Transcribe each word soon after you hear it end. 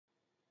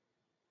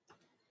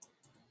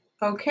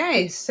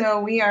Okay, so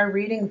we are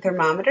reading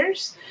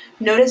thermometers.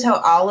 Notice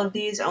how all of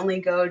these only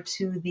go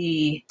to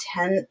the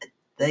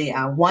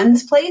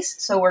ones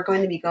place. So we're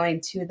going to be going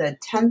to the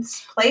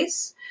tenths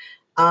place.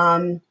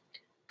 I'm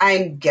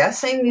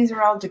guessing these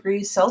are all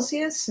degrees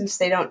Celsius. Since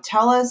they don't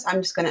tell us,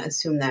 I'm just going to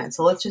assume that.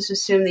 So let's just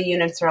assume the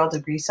units are all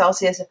degrees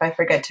Celsius. If I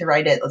forget to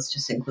write it, let's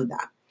just include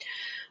that.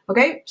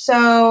 Okay,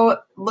 so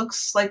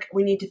looks like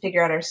we need to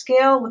figure out our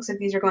scale. Looks like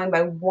these are going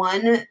by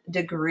 1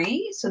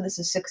 degree. So this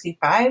is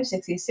 65,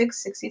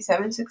 66,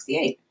 67,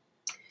 68.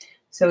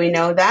 So we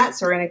know that,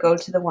 so we're going to go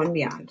to the one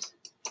beyond.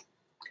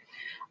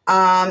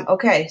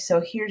 Okay, so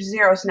here's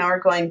 0. So now we're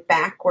going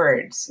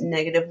backwards.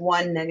 -1,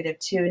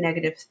 -2,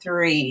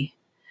 -3.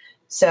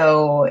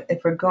 So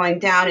if we're going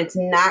down, it's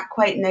not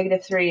quite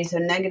 -3. So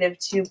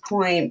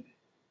 -2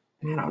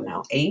 I don't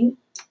know, 8.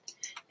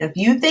 If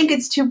you think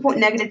it's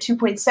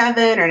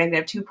 -2.7 or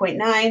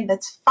 -2.9,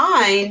 that's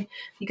fine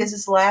because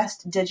this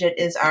last digit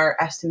is our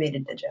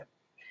estimated digit.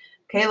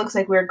 Okay, looks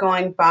like we're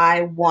going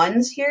by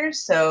ones here.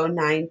 So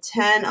 9,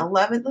 10,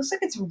 11. Looks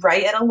like it's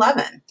right at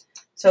 11.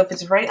 So if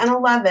it's right on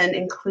 11,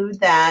 include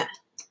that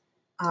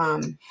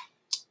to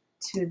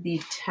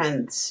the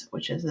tenths,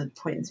 which is a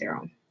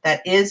 0.0.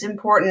 That is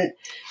important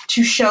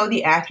to show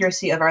the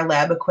accuracy of our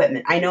lab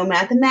equipment. I know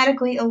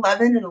mathematically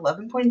 11 and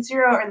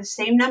 11.0 are the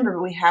same number,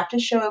 but we have to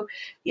show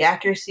the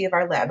accuracy of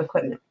our lab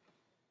equipment.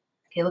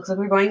 Okay, looks like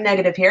we're going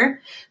negative here.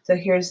 So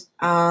here's,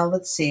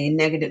 let's see,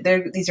 negative.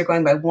 These are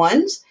going by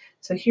ones.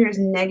 So here's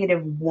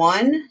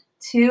 -1,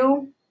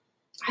 2.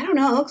 I don't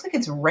know. It looks like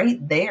it's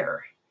right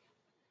there.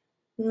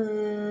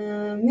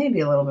 Maybe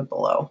a little bit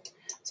below.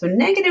 So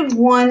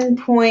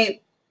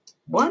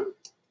 -1.1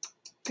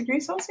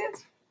 degrees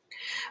Celsius.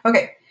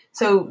 Okay,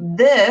 so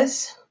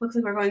this looks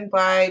like we're going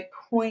by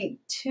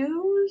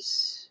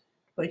 0.2s,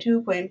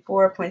 0.2,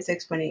 0.4,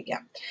 0.6, 0.8,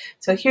 yeah.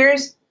 So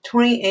here's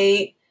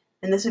 28,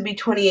 and this would be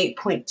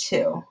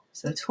 28.2.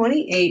 So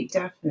 28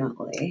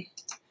 definitely.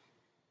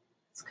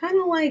 It's kind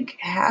of like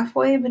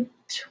halfway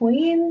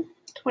between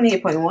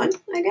 28.1,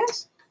 I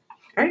guess.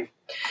 All right.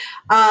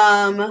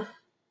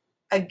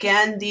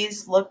 Again,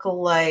 these look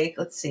like,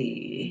 let's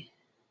see.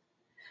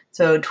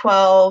 So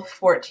 12,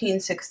 14,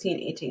 16,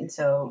 18.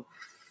 So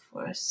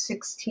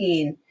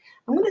 16.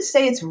 I'm going to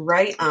say it's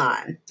right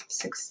on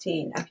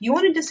 16. If you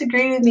want to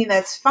disagree with me,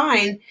 that's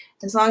fine,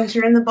 as long as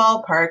you're in the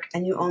ballpark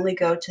and you only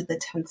go to the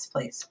tenths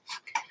place.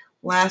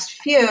 Last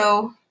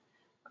few.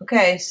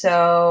 Okay,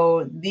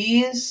 so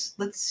these,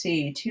 let's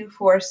see, 2,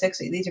 4, 6,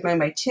 8. These are going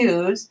by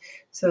 2s.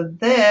 So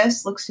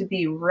this looks to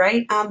be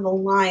right on the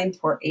line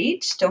for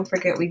 8. Don't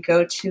forget we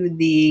go to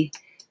the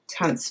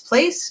tenths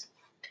place.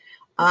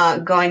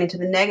 Going into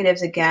the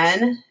negatives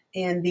again,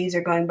 and these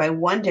are going by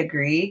 1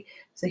 degree.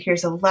 So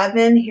here's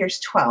 11, here's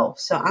 12.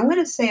 So I'm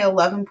going to say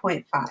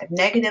 11.5,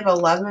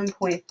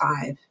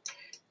 -11.5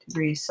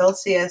 degrees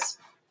Celsius.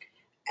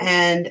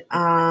 And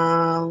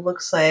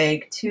looks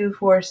like 2,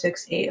 4,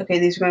 6, 8. Okay,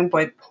 these are going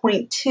by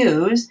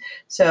 0.2s.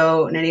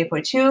 So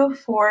 98.2,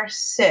 4,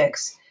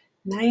 6,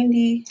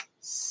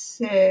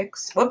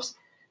 96. Whoops.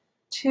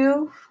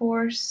 2,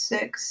 4,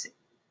 6,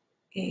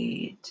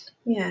 8.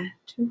 Yeah,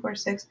 2, 4,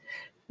 6,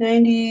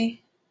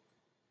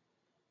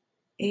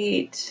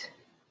 98.6.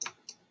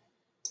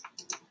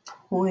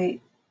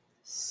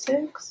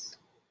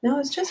 No,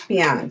 it's just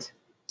beyond.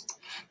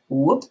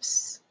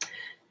 Whoops.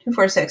 2,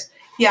 4, 6.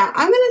 Yeah,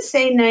 I'm going to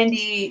say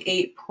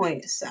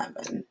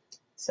 98.7.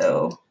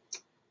 So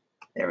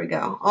there we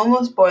go.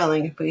 Almost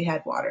boiling if we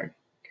had water.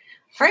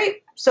 All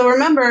right. So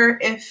remember,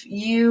 if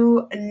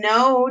you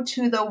know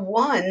to the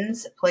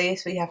ones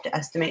place, we have to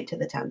estimate to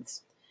the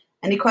tenths.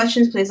 Any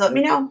questions, please let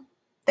me know.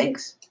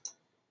 Thanks.